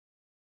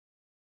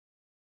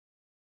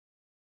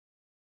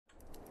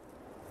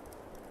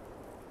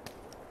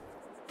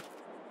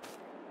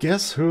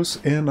Guess who's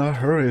in a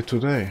hurry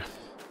today?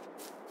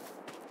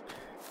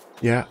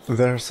 Yeah,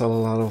 there's a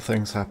lot of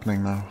things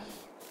happening now.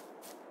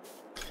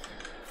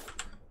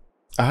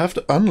 I have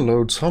to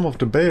unload some of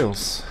the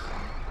bales.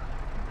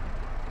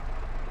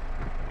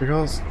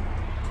 Because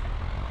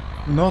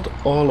not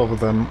all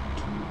of them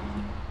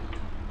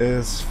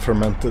is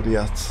fermented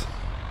yet.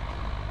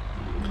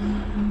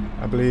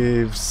 I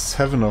believe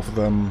 7 of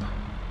them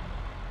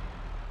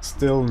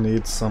still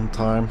need some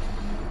time.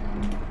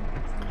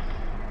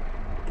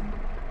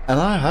 And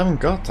I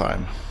haven't got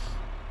time.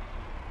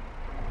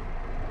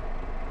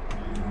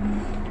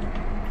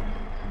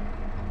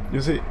 You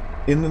see,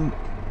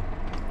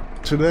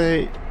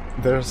 today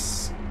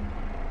there's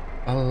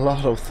a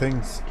lot of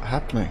things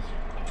happening.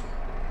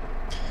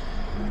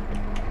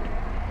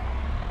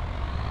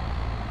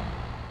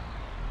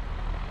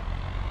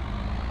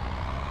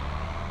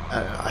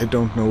 I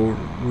don't know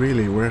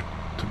really where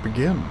to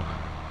begin.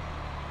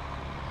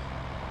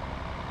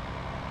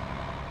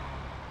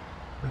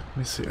 Let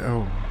me see.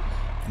 Oh,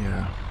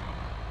 yeah.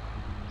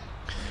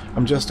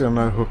 I'm just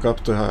gonna hook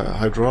up the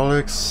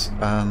hydraulics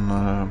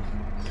and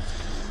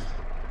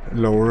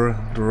lower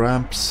the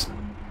ramps.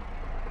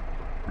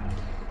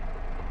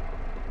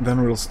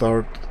 Then we'll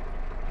start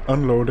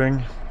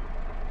unloading,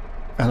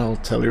 and I'll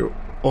tell you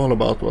all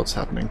about what's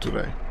happening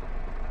today.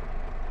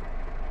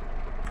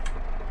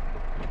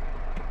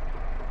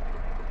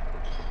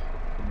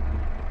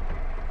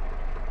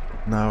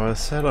 Now, I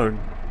said I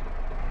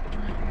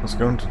was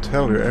going to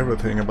tell you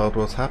everything about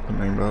what's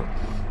happening, but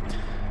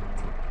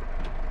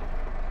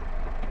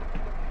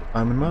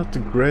I'm not the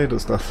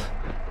greatest at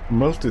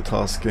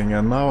multitasking,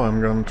 and now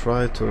I'm going to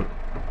try to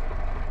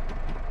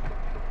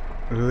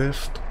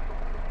lift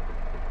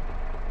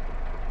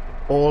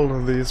all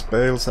of these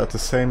bales at the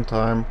same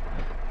time,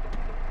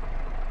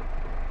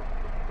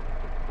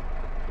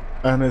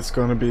 and it's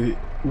going to be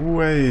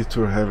way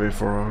too heavy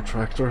for our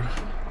tractor.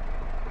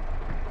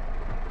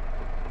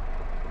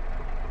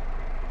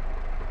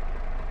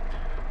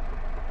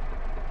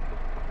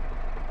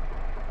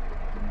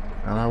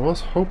 And I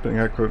was hoping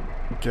I could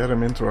get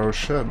him into our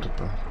shed,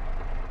 but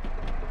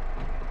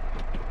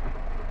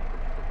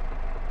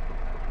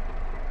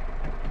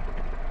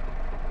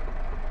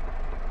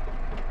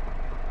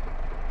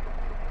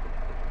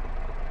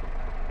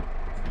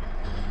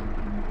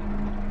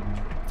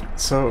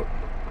so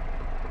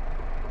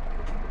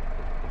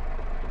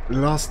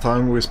last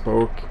time we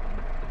spoke,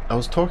 I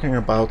was talking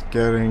about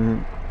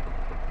getting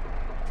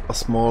a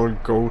small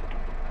goat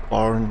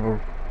barn or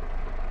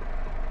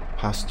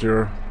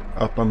pasture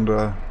up on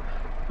the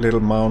little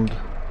mound,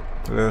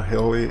 the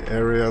hilly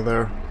area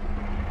there.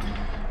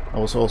 I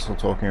was also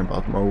talking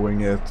about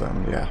mowing it,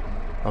 and yeah,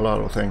 a lot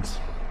of things.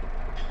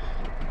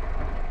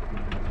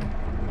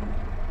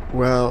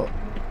 Well,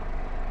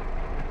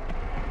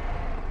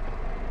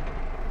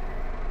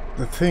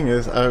 the thing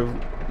is, I've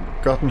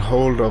gotten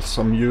hold of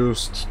some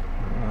used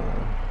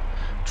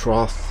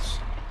troughs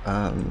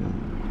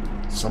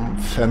and some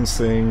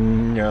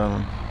fencing,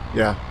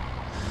 yeah,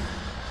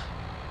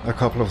 a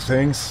couple of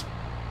things.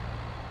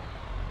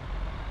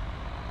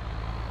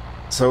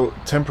 So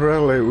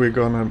temporarily we're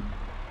gonna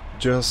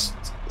just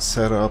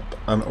set up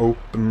an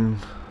open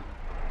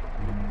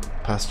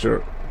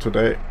pasture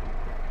today.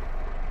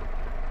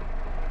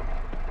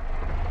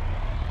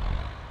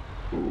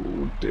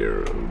 Oh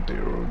dear, oh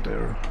dear, oh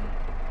dear.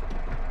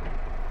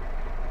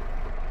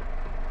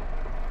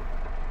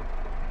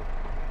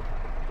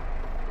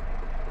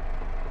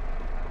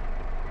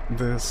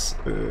 This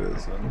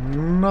is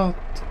not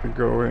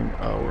going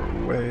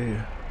our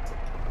way.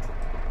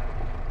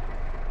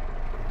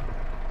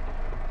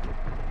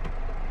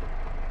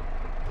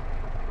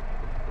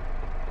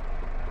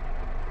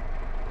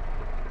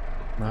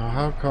 Now,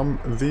 how come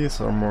these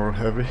are more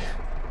heavy?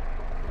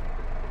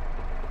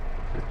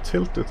 We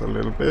tilt it a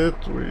little bit,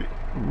 we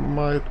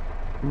might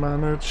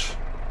manage.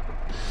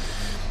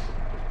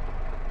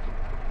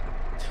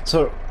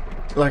 So,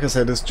 like I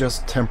said, it's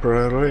just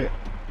temporarily.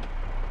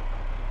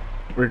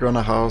 We're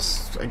gonna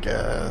house, I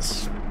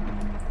guess,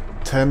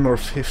 10 or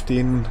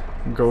 15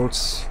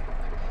 goats.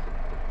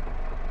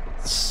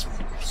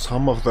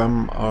 Some of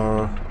them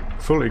are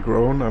fully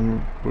grown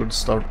and would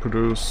start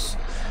produce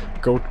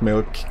goat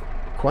milk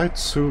quite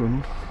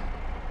soon.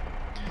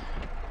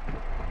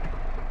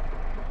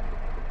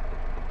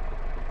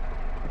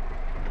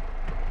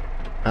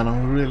 And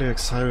I'm really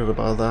excited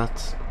about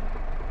that.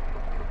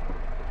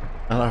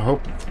 And I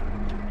hope,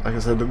 like I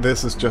said, that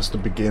this is just the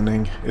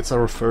beginning. It's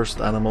our first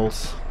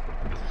animals.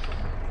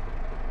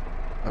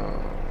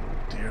 Oh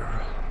dear,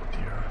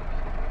 dear.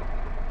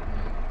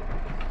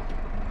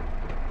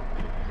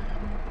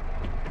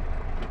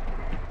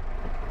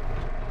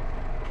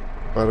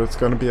 But it's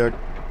gonna be a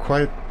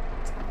quite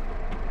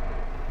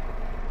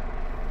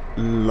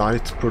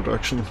light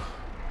production.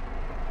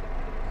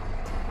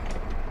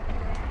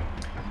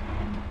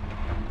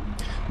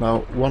 Now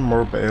one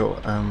more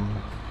bale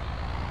and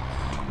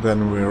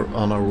then we're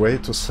on our way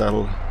to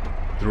sell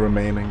the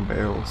remaining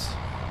bales.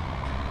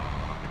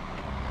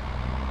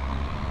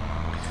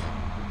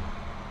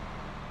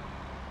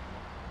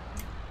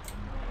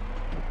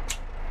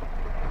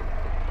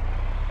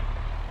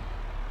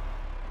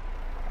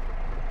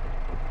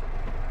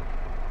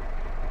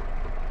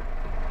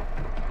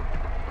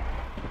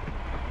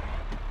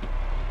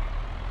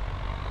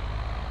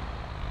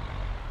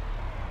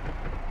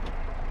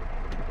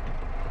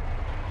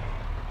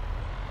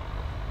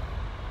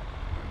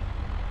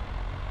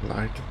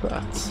 like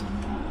that.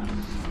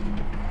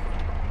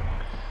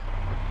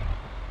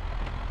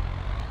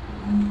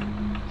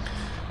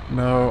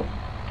 Now,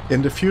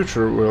 in the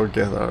future we'll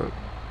get a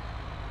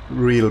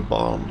real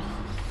barn,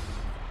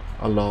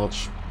 a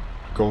large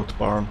goat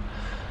barn.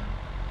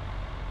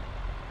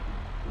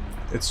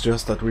 It's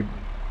just that we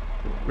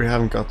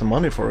haven't got the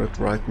money for it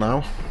right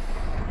now,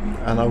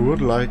 and I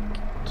would like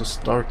to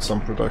start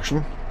some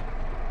production.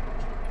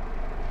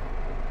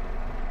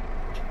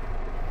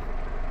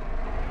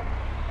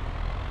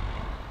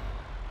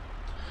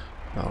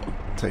 I'll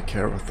take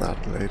care of that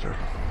later.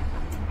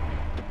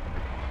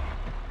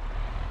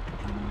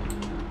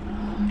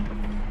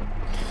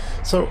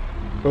 So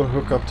we'll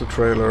hook up the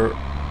trailer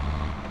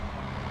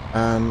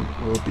and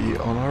we'll be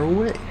on our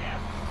way.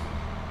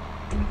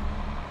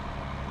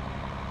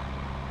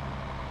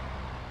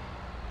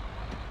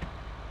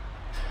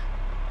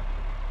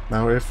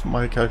 Now, if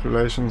my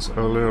calculations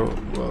earlier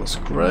was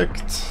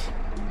correct,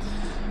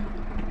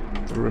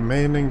 the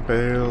remaining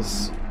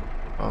bales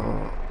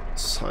are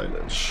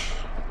silage.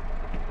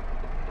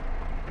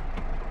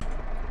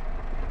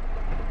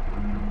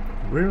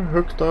 We're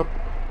hooked up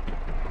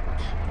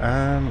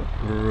and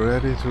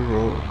ready to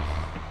roll.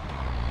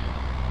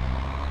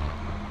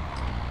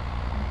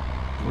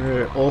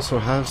 We also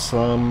have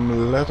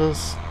some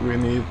lettuce we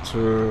need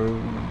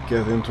to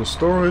get into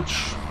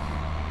storage.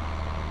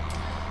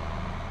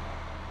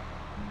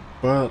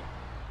 But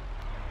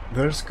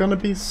there's gonna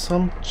be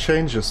some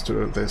changes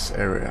to this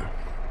area.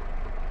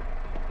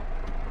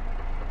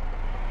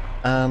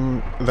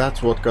 And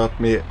that's what got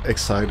me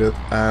excited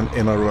and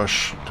in a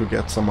rush to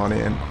get some money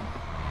in.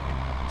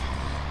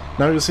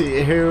 Now you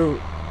see here,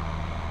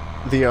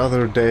 the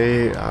other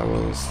day I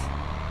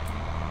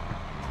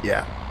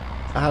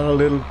had a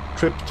little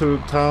trip to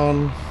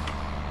town,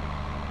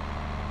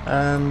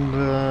 and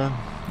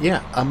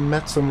I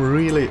met some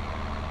really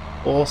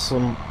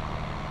awesome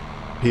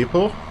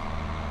people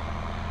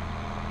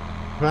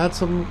who had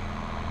some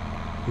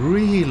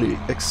really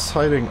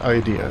exciting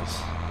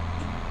ideas.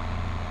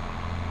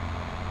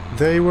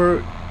 They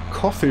were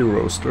coffee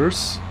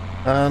roasters,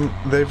 and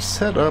they've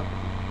set up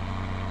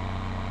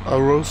a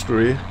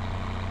roastery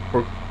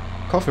for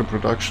coffee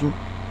production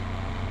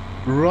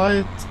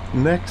right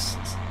next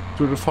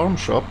to the farm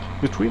shop,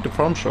 between the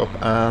farm shop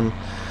and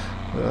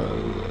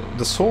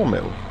the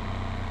sawmill.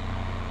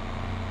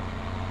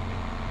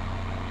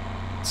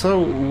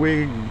 So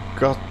we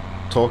got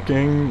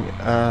talking,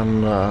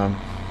 and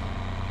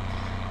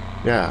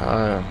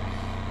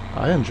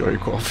I enjoy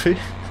coffee.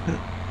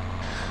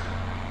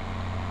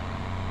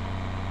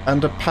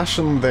 And the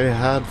passion they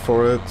had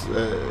for it,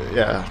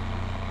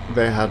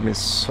 they had me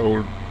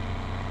sold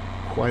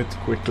quite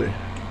quickly.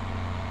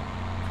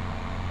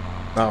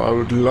 Now, I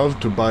would love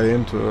to buy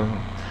into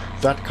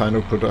that kind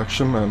of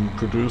production and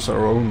produce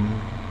our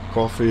own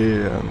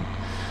coffee, and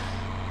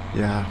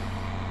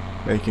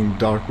making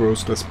dark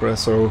roast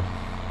espresso.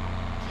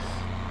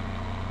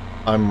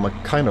 I'm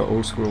kind of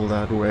old school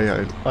that way.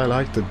 I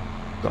like the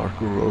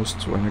darker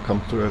roasts when it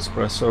comes to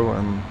espresso,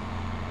 and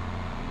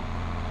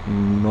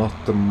not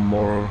the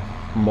more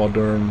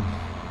modern,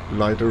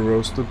 lighter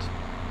roasted.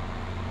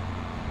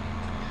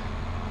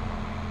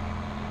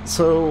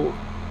 So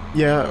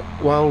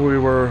while we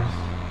were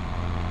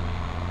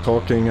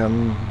talking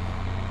and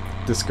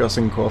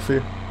discussing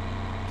coffee,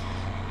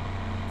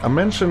 I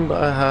mentioned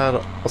I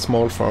had a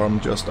small farm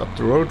just up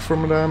the road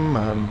from them,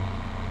 and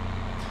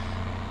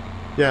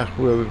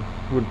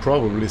we'd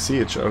probably see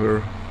each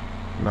other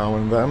now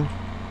and then.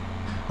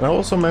 And I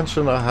also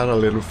mentioned I had a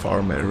little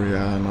farm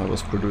area, and I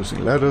was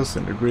producing lettuce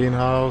in the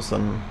greenhouse,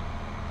 and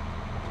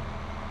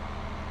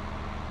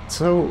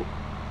so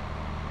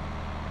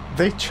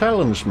they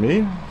challenged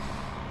me.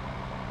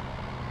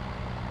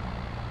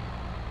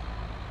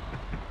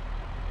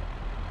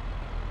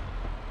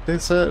 They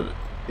said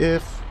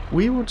if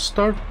we would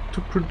start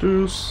to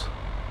produce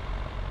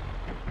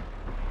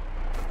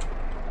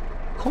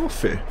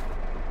coffee,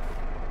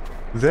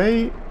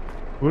 they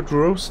would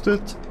roast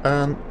it,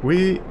 and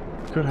we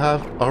could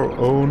have our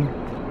own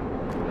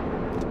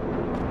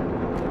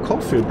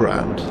coffee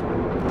brand.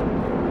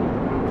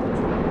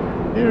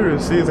 Here you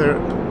see there,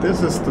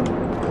 this is the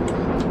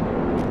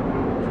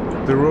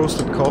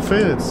roasted coffee.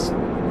 It's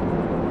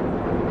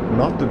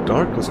not the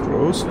darkest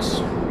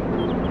roasts.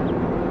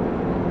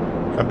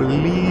 I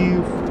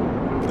believe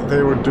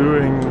they were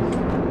doing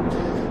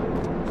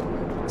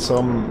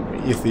some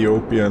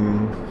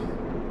Ethiopian,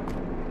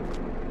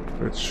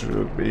 which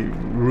should be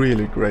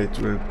really great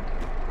with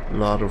a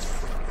lot of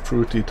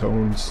fruity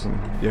tones, and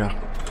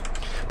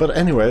But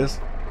anyways,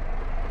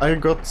 I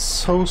got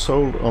so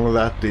sold on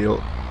that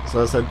deal,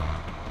 so I said,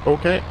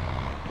 okay,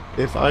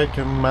 if I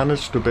can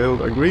manage to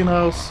build a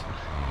greenhouse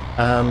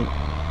and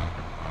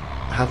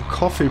have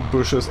coffee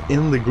bushes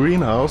in the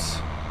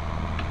greenhouse,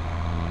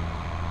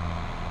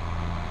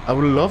 I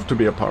would love to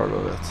be a part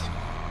of it.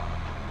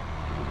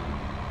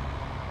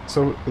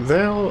 So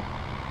they'll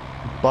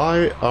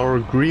buy our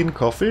green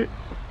coffee,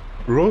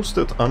 roast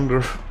it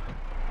under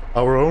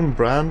our own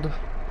brand,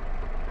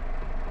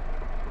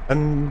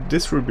 and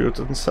distribute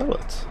it and sell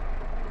it.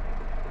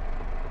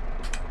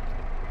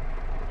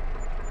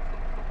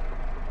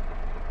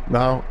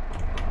 Now,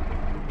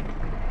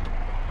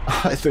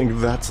 I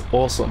think that's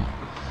awesome.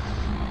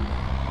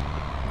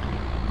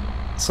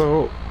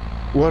 So,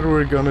 what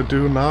we're gonna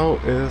do now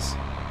is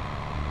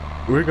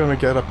we're gonna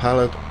get a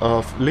pallet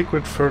of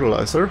liquid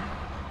fertilizer,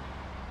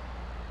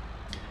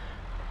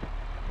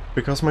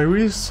 because my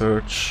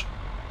research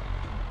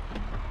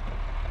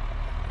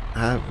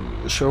have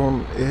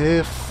shown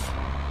if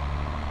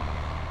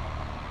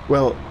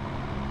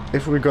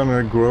we're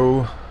gonna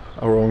grow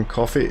our own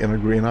coffee in a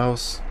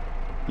greenhouse,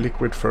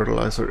 liquid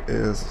fertilizer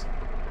is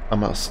a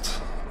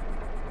must.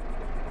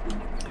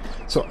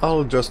 So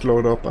I'll just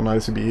load up an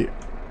ICB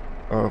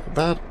of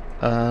that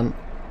and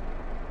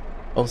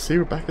I'll see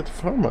you back at the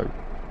farm, I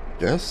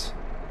guess.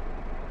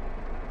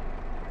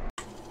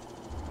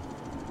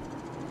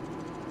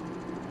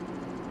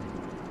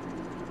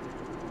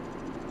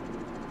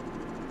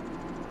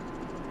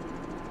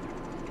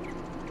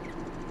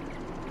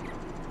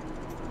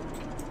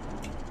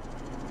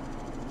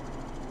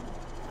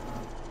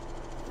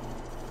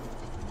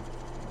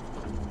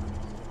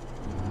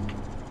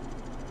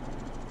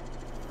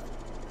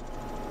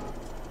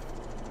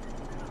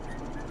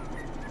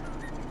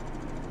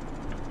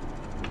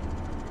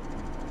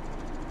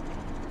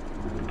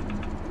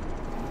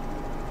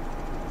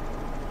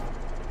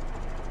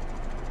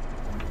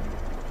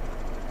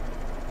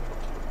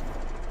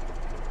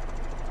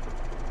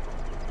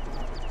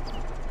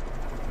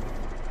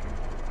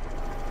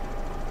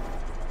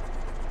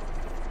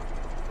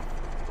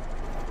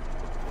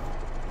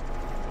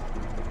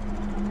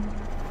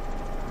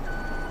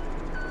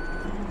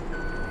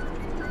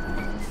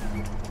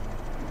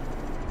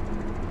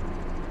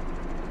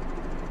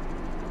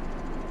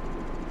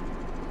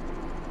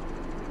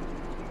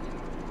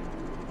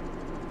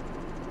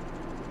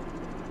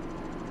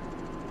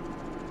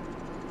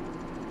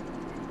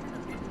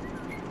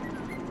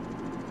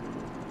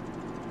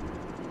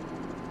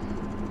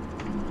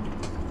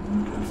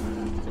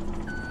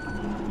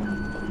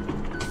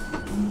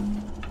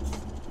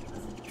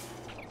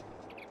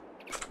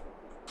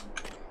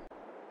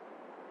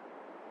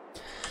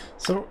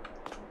 So,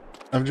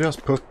 I've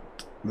just put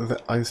the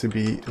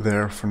ICB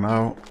there for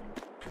now.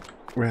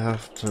 We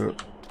have to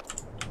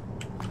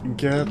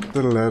get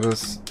the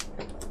lettuce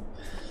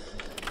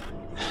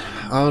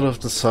out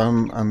of the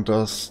sun and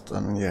dust,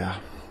 and yeah,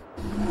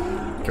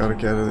 gotta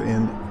get it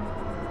in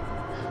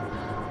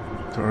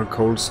to our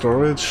cold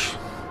storage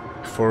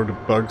before the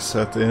bugs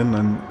set in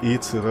and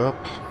eats it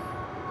up.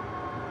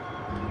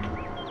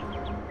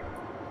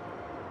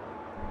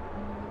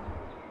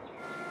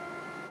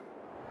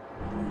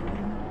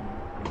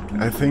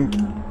 I think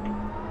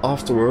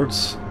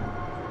afterwards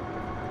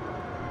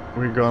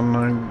we're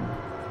gonna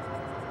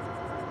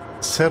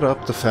set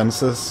up the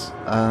fences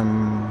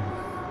and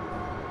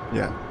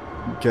yeah,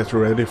 get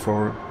ready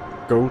for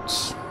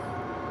goats.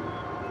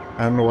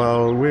 And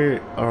while we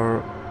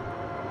are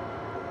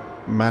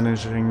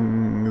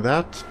managing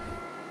that,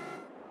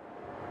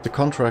 the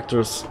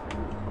contractors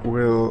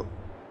will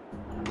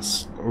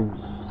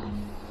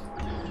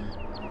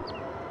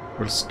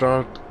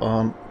start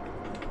on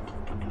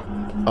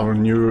our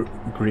new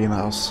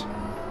greenhouse.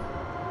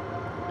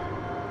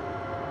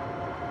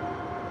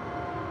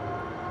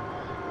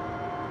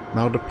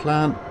 Now the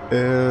plan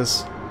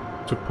is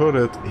to put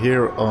it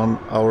here on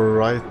our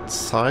right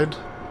side.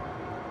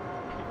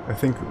 I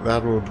think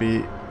that will be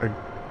a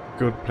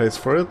good place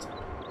for it.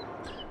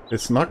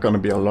 It's not going to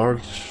be a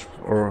large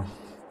or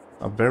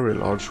a very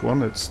large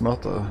one. It's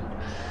not a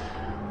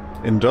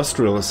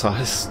industrial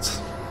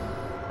sized.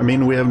 I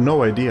mean, we have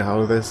no idea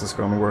how this is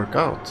going to work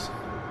out.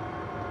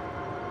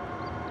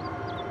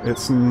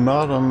 It's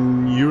not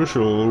an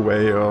unusual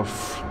way of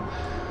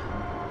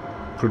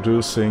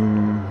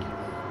producing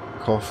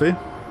coffee,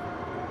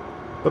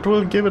 but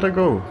we'll give it a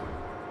go.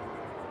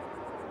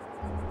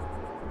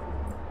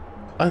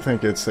 I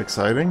think it's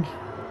exciting.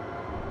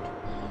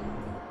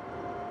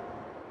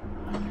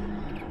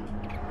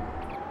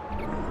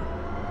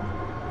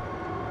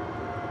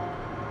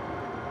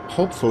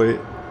 Hopefully,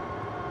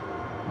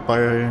 by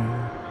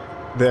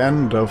the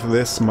end of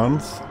this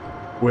month,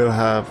 we'll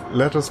have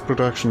lettuce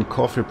production,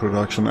 coffee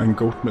production, and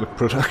goat milk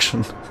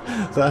production.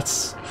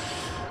 That's,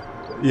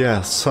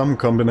 yeah, some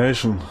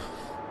combination.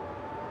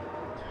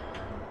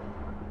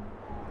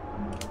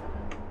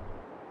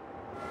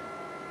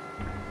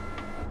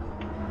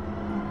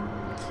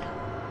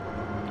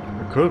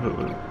 We could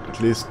at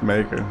least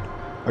make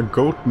a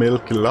goat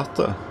milk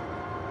latte.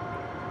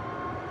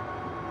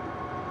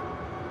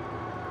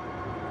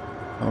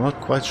 I'm not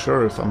quite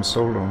sure if I'm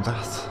sold on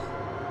that.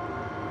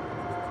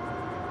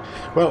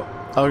 Well,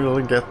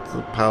 I'll get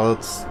the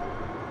pallets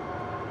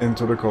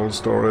into the cold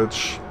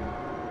storage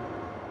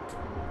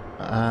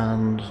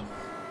and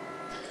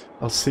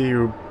I'll see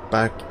you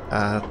back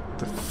at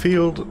the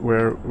field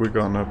where we're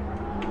gonna,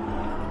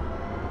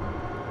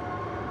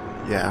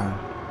 yeah,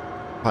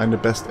 find the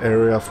best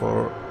area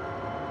for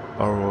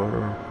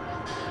our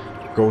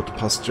goat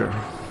pasture.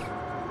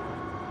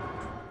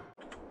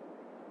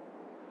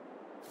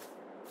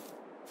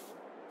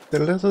 The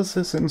lettuce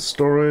is in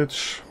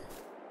storage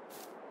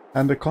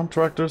and the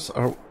contractors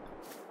are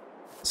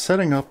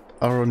setting up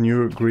our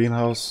new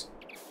greenhouse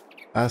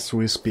as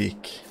we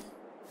speak.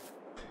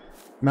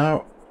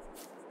 Now,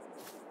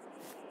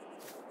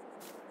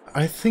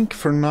 I think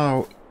for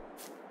now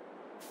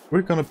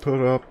we're gonna put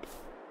up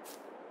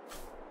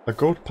a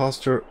goat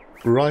pasture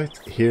right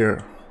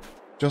here,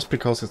 just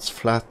because it's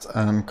flat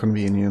and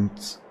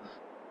convenient.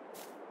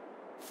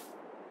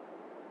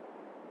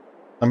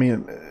 I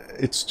mean,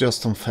 it's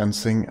just some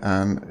fencing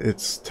and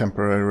it's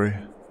temporary.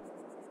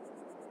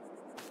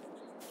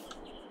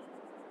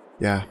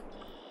 Yeah,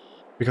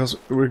 because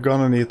we're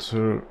gonna need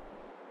to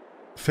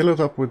fill it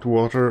up with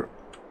water,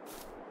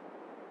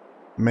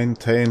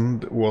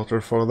 maintain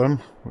water for them,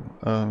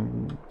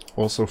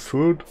 also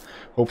food.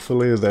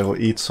 Hopefully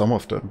they'll eat some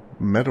of the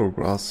meadow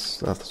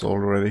grass that's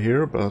already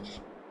here, but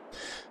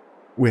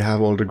we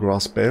have all the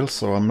grass bales,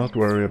 so I'm not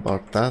worried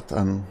about that,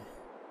 and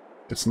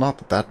it's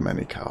not that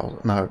many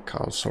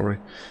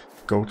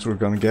goats we're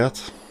gonna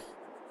get.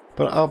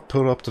 But I'll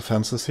put up the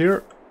fences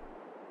here,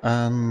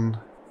 and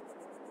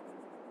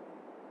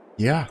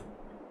yeah,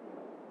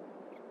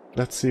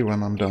 let's see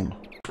when I'm done.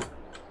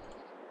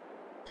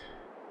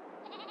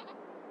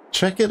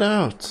 Check it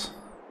out!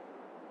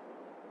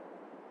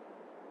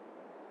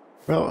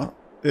 Well,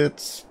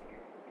 it's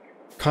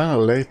kinda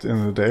late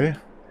in the day.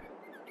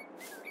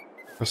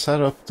 I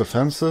set up the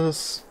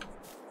fences,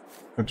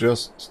 I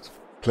just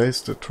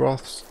placed the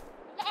troughs.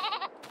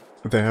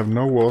 They have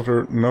no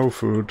water, no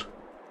food.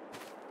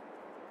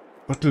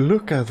 But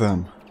look at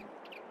them!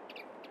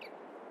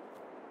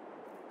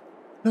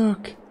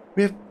 Look!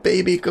 We have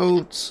baby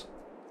goats!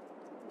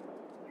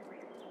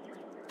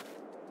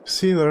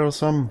 See, there are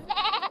some...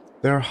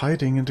 They're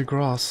hiding in the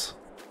grass.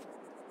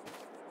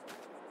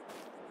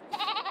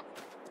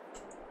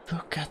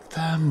 Look at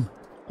them!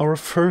 Our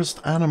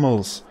first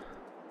animals!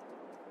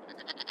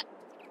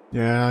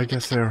 Yeah, I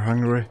guess they're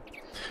hungry.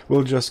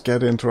 We'll just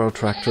get into our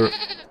tractor,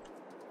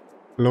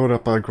 load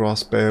up our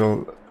grass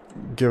bale,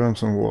 give them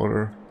some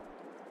water.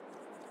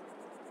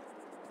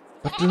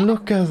 But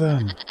look at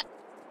them!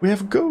 We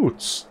have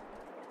goats!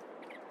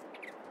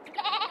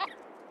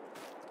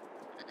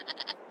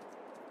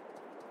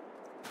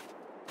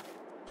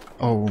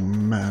 Oh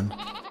man.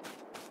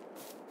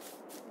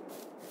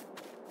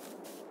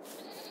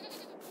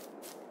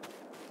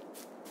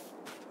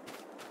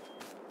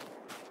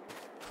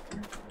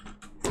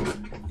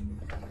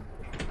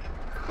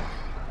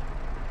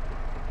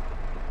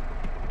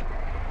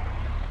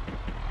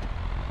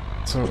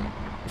 So,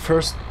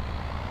 first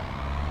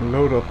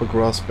load up a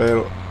grass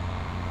bale.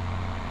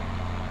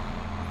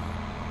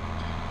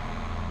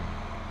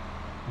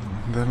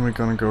 Then we're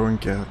gonna go and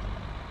get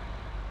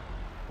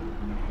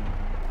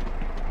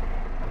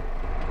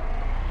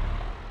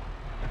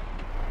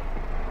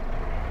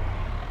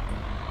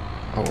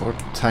our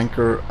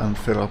tanker and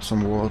fill up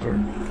some water.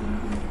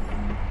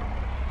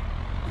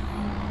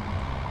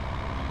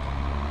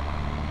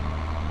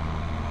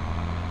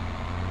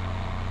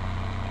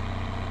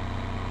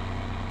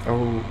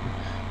 Oh,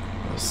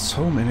 there's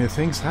so many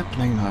things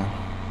happening now.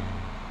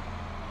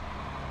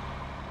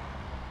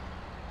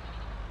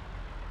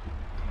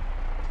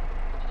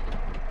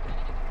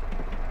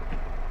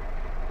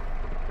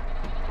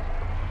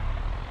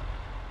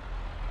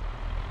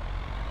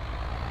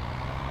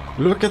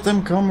 Look at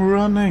them come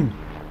running!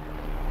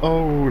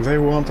 Oh, they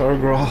want our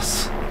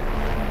grass.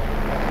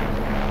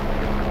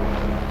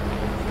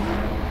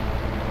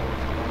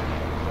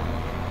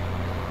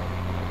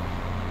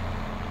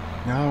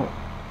 Now,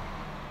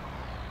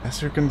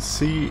 as you can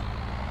see,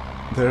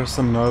 there's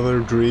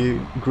another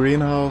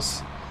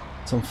greenhouse,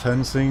 some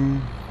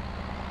fencing,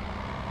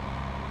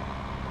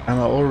 and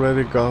I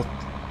already got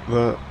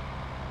the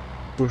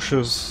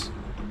bushes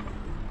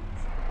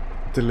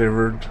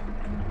delivered.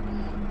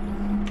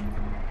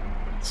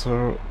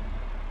 So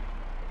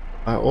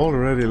I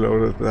already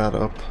loaded that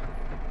up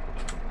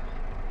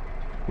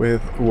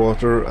with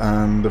water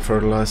and the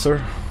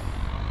fertilizer.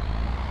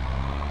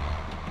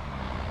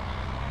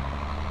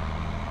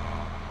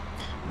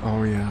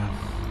 Oh yeah,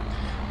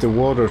 the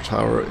water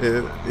tower,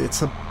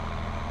 it's a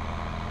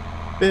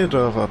bit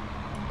of a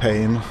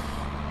pain,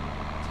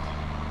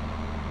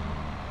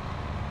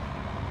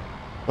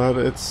 but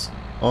it's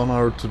on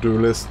our to-do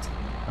list,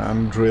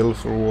 and drill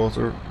for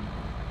water.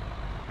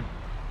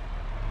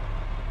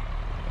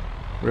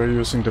 We're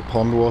using the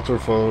pond water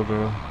for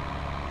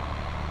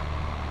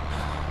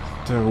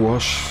the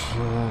wash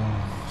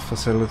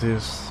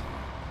facilities,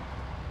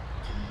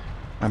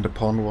 and the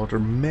pond water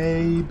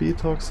may be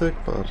toxic,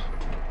 but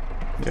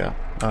yeah,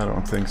 I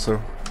don't think so.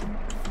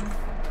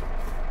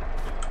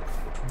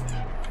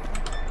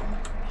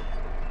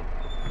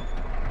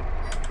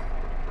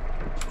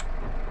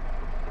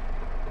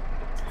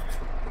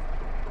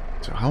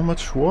 So how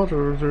much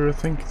water do you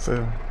think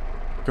the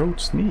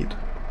goats need?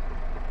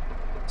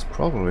 It's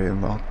probably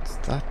not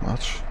that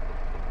much.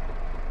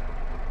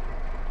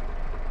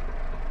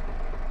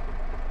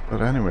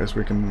 But anyways,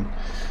 we can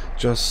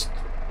just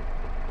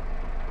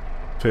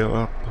fill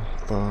up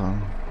the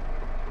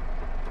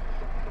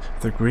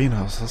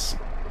greenhouses.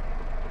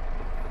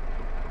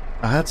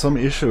 I had some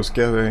issues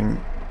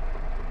getting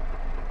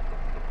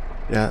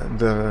yeah,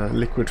 the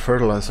liquid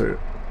fertilizer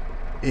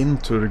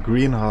into the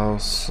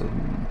greenhouse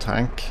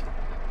tank.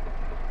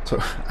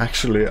 So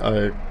actually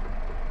I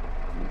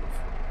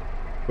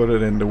put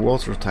it in the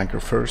water tanker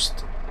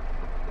first,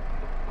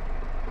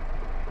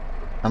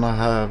 and I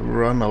have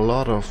run a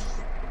lot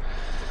of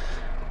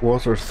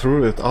water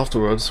through it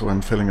afterwards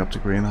when filling up the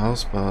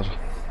greenhouse, but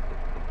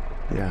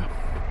yeah,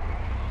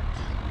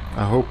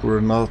 I hope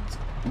we're not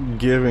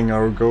giving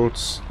our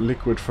goats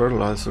liquid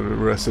fertilizer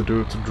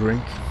residue to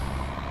drink.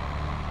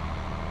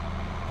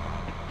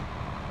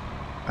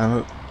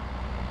 And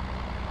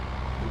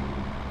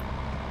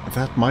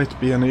that might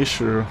be an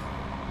issue.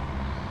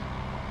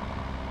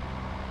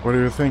 What do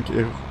you think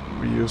if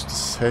we use the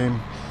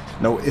same?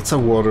 No, it's a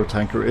water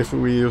tanker. If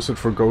we use it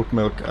for goat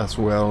milk as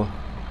well,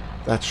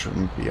 that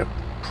shouldn't be a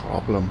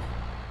problem.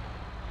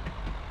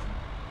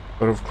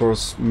 But of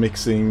course,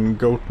 mixing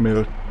goat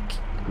milk,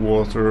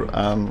 water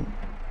and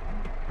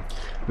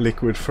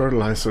liquid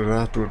fertilizer,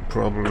 that would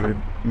probably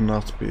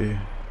not be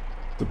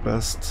the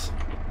best.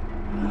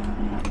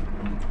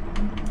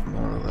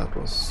 No, that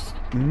was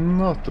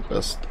not the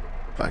best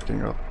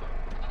backing up.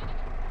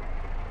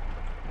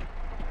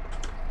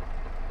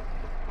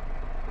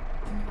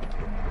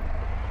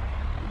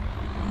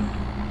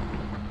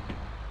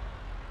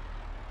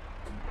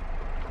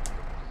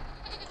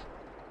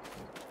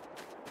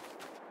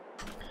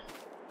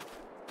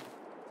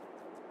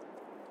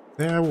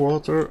 Their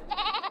water,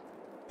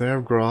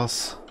 their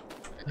grass.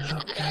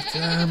 Look at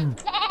them!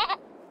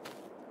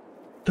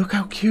 Look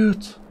how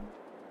cute!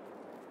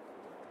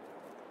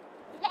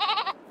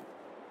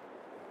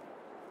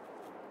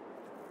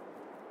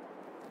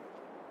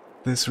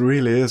 This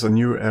really is a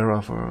new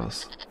era for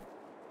us.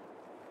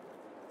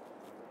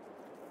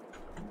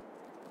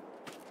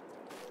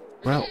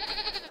 Well,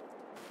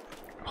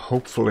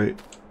 hopefully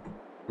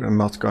we're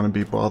not gonna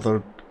be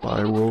bothered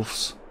by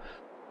wolves.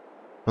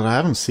 But I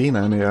haven't seen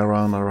any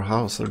around our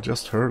house, I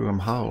just heard them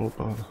howl,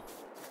 but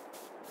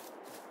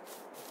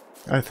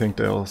I think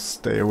they'll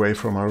stay away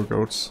from our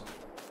goats.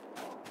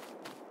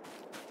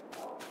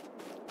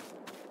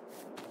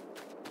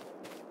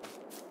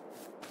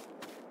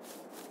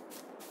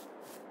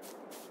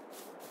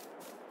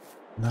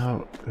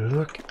 Now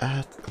look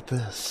at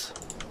this.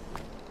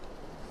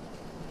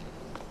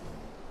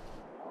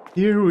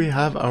 Here we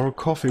have our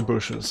coffee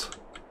bushes.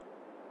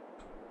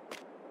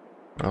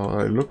 Well,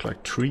 they look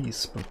like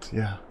trees, but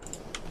yeah.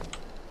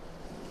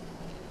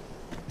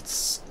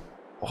 It's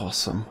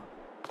awesome.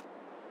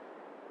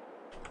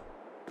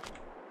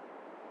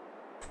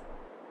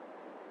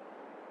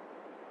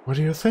 What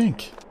do you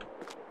think?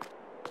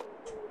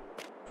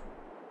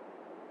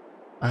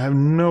 I have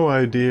no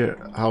idea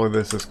how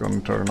this is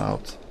going to turn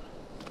out.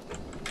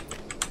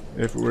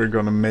 If we're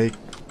going to make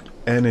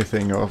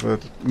anything of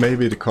it.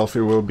 Maybe the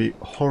coffee will be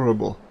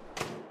horrible.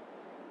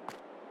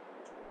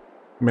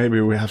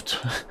 Maybe we have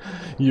to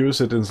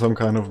use it in some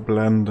kind of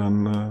blend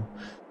and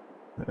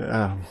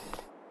yeah.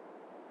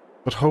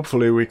 But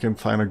hopefully we can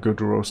find a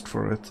good roast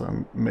for it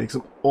and make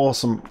some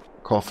awesome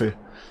coffee.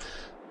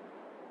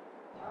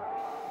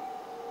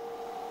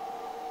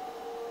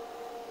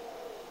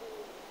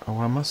 Oh,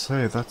 I must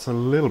say, that's a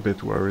little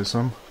bit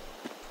worrisome.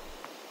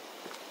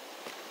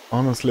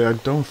 Honestly, I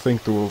don't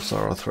think the wolves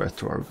are a threat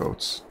to our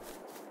goats.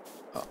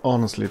 I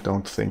honestly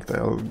don't think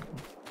they'll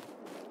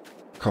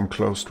come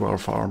close to our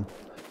farm.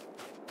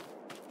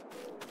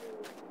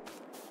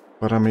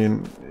 But I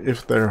mean,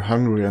 if they're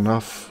hungry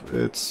enough,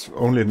 it's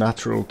only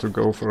natural to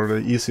go for the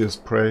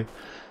easiest prey.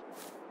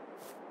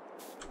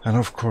 And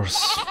of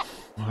course,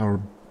 our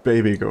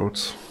baby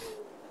goats.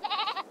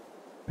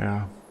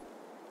 Yeah.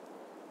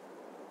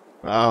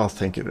 I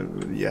think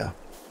yeah.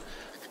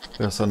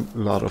 There's a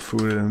lot of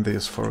food in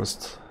this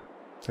forest.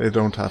 They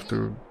don't have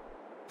to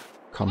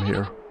come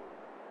here.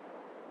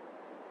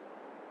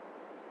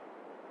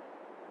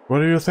 What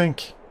do you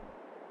think?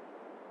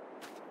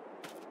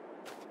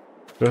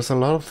 There's a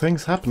lot of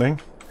things happening.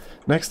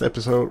 Next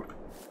episode,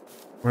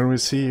 when I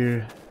see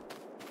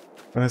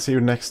you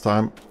next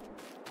time,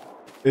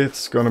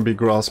 it's gonna be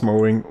grass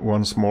mowing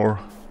once more.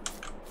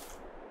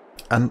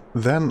 And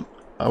then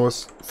I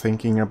was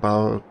thinking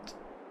about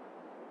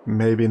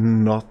maybe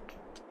not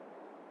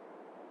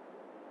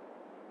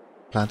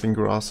planting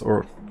grass,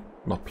 or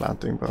not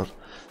planting, but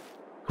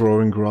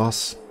growing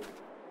grass.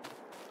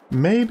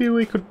 Maybe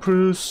we could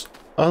produce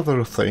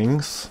other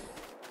things.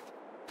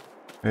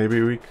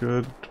 Maybe we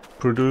could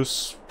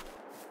produce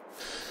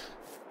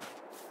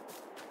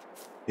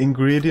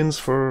ingredients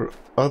for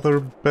other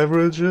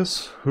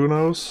beverages, who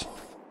knows?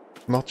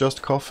 Not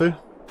just coffee.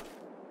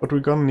 But we're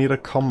gonna need a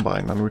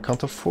combine, and we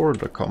can't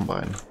afford a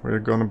combine. We're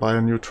gonna buy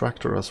a new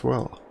tractor as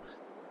well.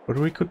 But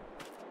we could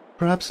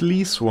perhaps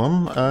lease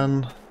one,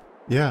 and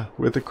yeah,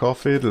 with the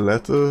coffee, the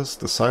lettuce,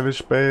 the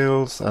silage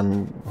bales,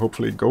 and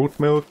hopefully goat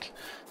milk,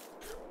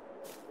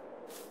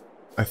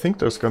 I think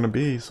there's gonna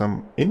be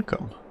some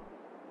income.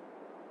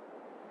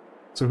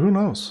 So who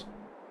knows?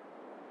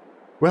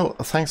 Well,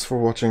 thanks for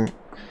watching.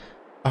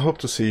 I hope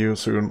to see you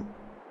soon.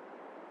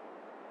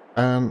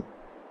 And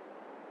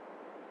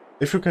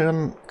if you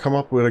can come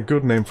up with a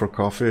good name for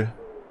coffee,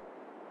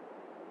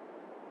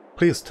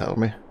 please tell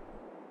me.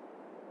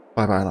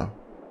 Bye bye now.